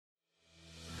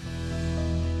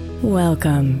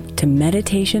Welcome to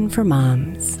Meditation for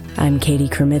Moms. I'm Katie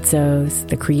Kremitzos,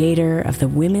 the creator of the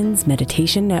Women's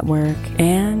Meditation Network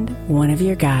and one of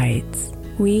your guides.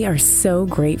 We are so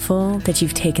grateful that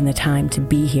you've taken the time to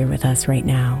be here with us right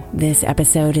now. This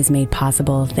episode is made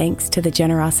possible thanks to the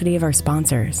generosity of our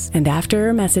sponsors. And after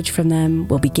a message from them,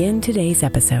 we'll begin today's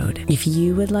episode. If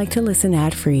you would like to listen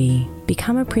ad-free,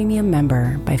 become a premium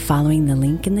member by following the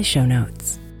link in the show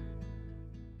notes.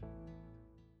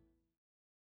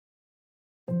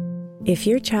 If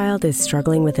your child is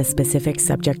struggling with a specific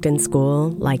subject in school,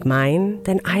 like mine,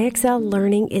 then IXL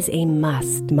Learning is a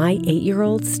must. My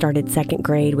 8-year-old started second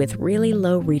grade with really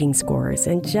low reading scores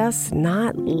and just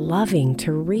not loving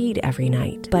to read every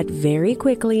night. But very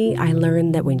quickly, I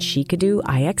learned that when she could do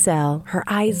IXL, her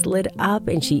eyes lit up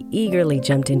and she eagerly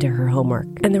jumped into her homework.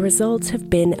 And the results have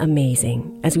been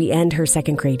amazing. As we end her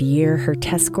second grade year, her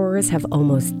test scores have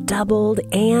almost doubled,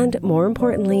 and more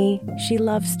importantly, she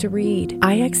loves to read.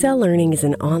 IXL Learning is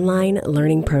an online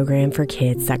learning program for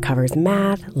kids that covers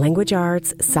math, language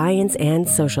arts, science, and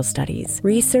social studies.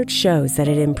 Research shows that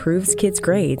it improves kids'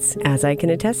 grades, as I can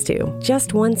attest to.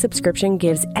 Just one subscription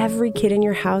gives every kid in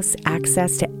your house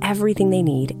access to everything they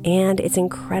need, and it's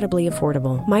incredibly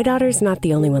affordable. My daughter's not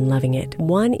the only one loving it.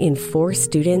 1 in 4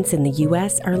 students in the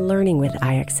U.S. are learning with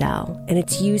IXL, and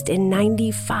it's used in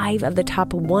 95 of the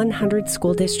top 100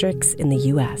 school districts in the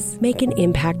U.S. Make an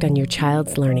impact on your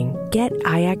child's learning. Get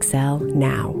IXL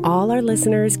now. All our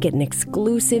listeners get an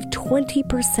exclusive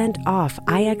 20% off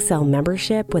IXL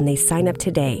membership when they sign up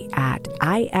today at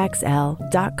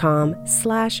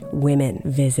IXL.com/women.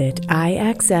 Visit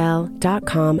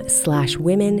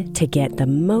IXL.com/women to get the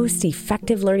most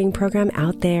effective learning program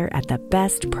out there at the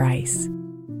best price.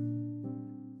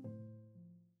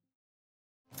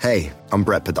 Hey, I'm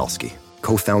Brett Podolsky,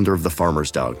 co-founder of The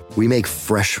Farmer's Dog. We make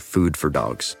fresh food for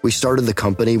dogs. We started the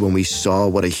company when we saw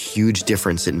what a huge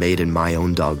difference it made in my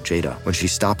own dog, Jada, when she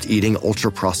stopped eating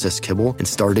ultra-processed kibble and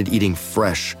started eating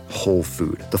fresh, whole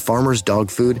food. The Farmer's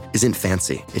Dog food isn't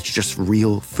fancy. It's just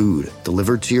real food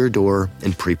delivered to your door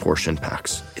in pre-portioned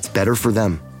packs. It's better for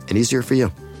them and easier for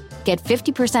you. Get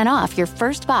 50% off your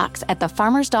first box at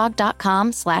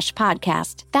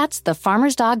thefarmersdog.com/podcast. That's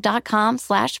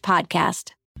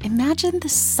thefarmersdog.com/podcast. Imagine the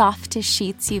softest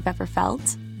sheets you've ever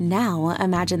felt. Now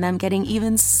imagine them getting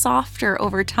even softer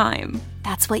over time.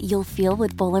 That's what you'll feel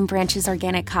with Boll & Branch's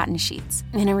organic cotton sheets.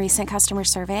 In a recent customer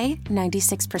survey,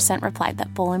 96% replied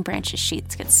that Boll & Branch's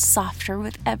sheets get softer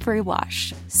with every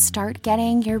wash. Start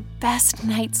getting your best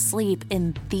night's sleep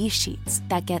in these sheets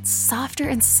that get softer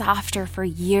and softer for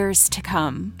years to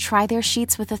come. Try their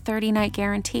sheets with a 30-night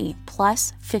guarantee,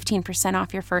 plus 15%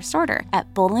 off your first order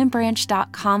at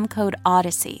bollandbranch.com code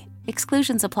Odyssey.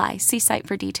 Exclusions apply. See site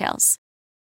for details.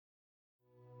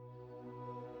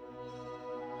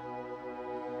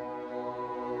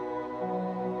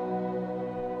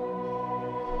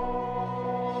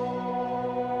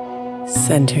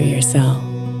 Center yourself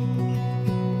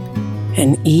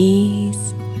and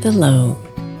ease the load.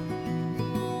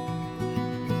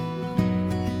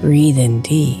 Breathe in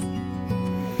deep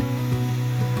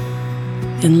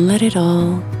and let it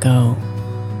all go.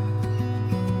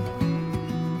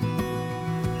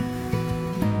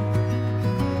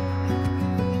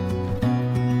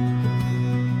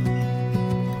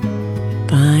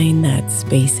 Find that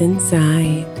space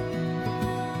inside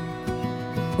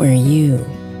where you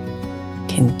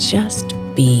can just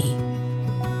be,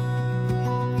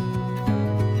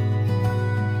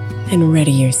 and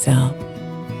ready yourself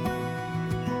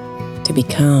to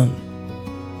become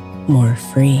more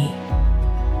free.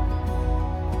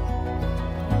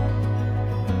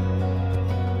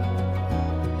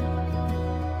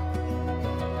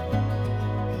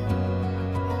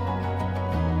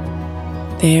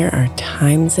 There are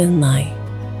times in life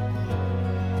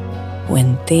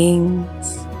when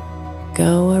things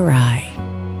go awry.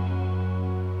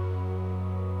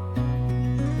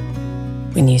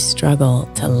 When you struggle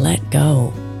to let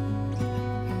go,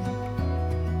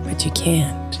 but you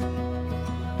can't,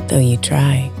 though you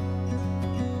try.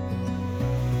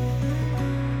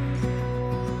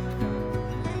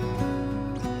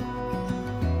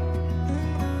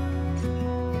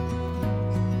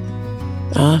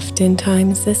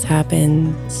 Oftentimes this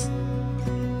happens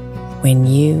when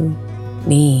you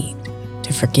need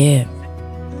to forgive.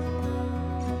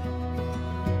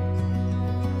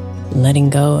 Letting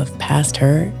go of past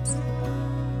hurts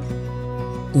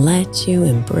lets you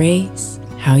embrace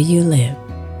how you live.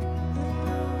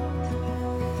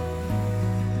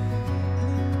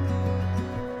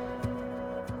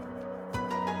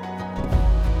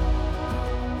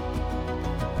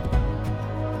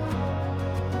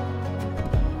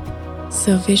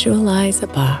 So visualize a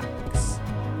box,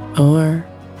 or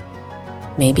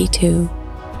maybe two,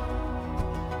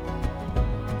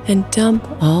 and dump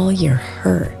all your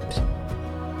hurt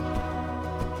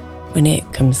when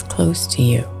it comes close to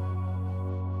you.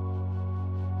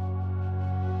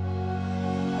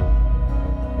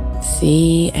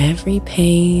 See every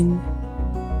pain,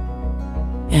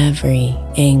 every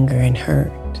anger and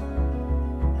hurt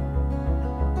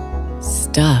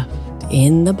stuffed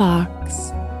in the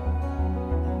box,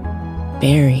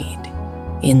 buried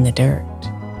in the dirt.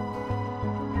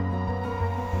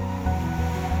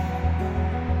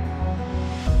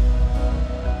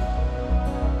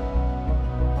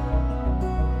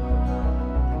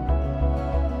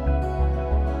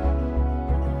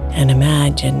 And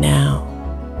imagine now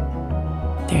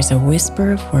there's a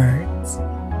whisper of words.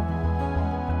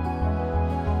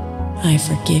 I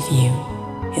forgive you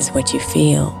is what you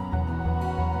feel,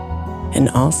 and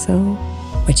also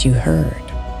what you heard.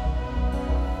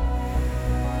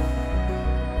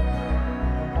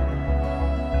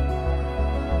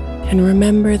 And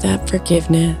remember that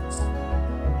forgiveness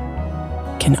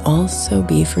can also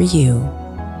be for you.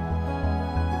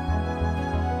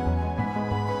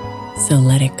 So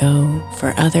let it go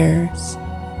for others,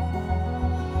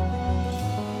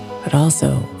 but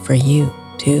also for you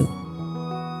too.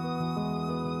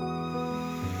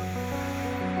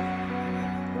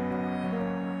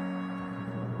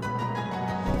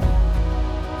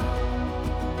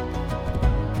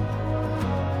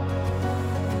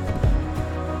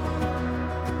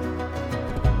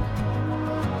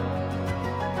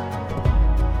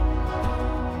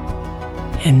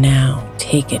 And now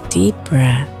take a deep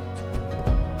breath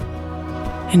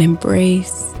and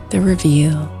embrace the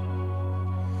reveal.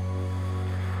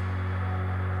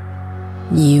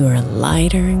 You are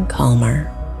lighter and calmer,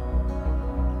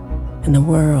 and the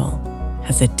world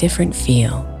has a different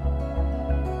feel.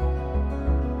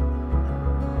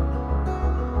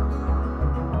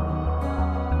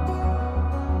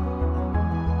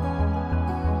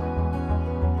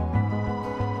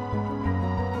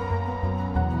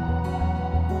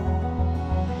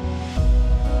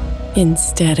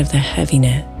 Instead of the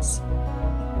heaviness,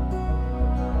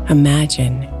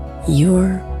 imagine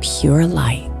your pure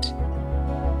light.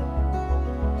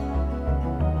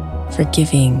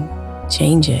 Forgiving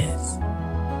changes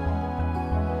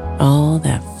all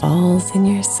that falls in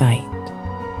your sight.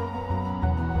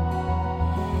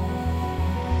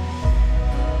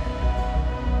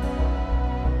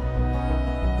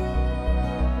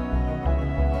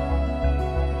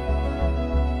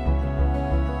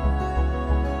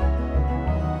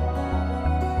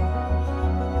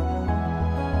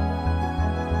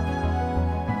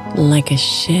 Like a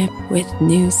ship with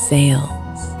new sails,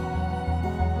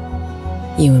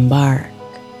 you embark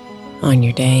on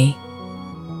your day,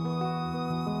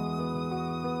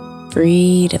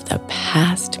 freed of the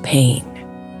past pain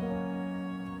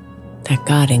that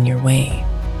got in your way.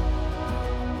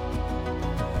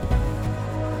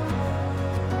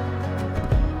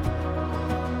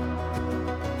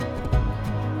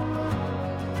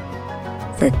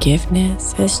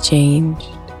 Forgiveness has changed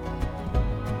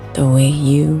the way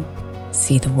you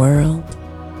see the world.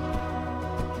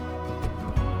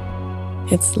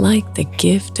 It's like the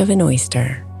gift of an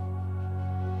oyster,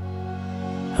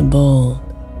 a bold,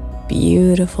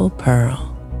 beautiful pearl.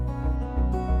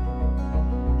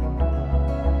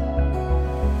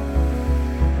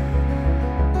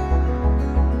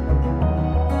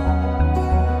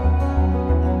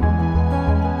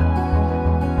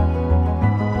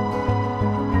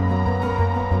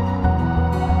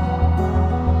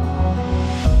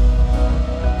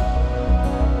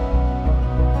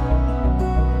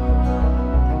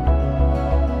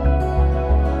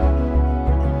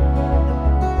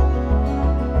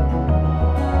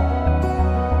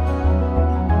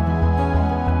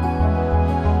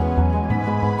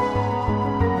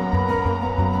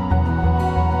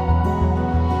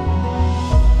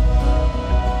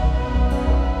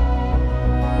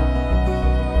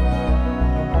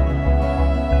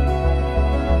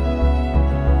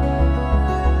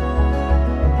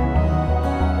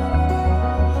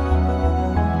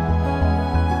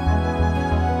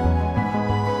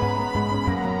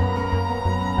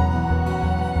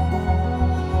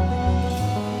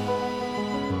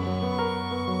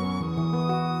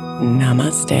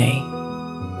 Namaste,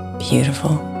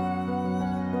 beautiful.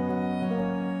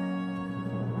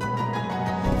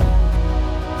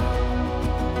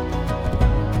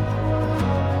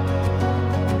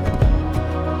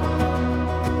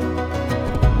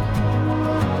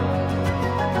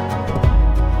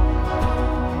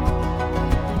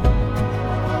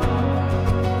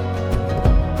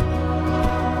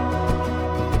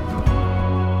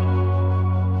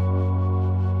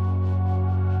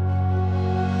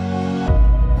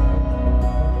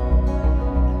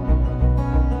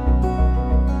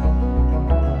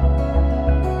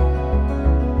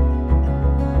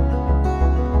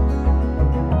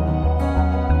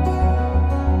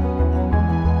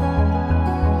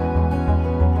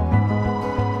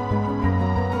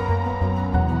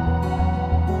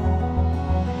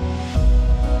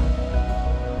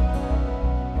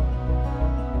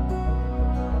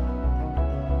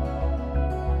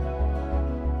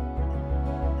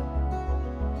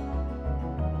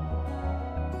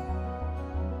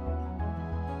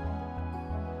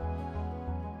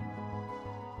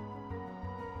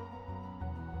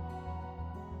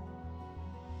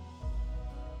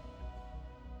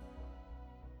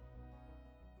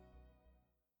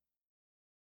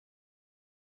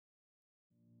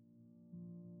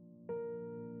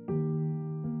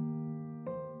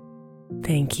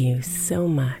 Thank you so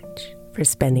much for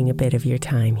spending a bit of your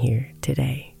time here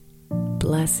today.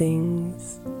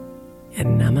 Blessings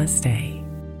and namaste.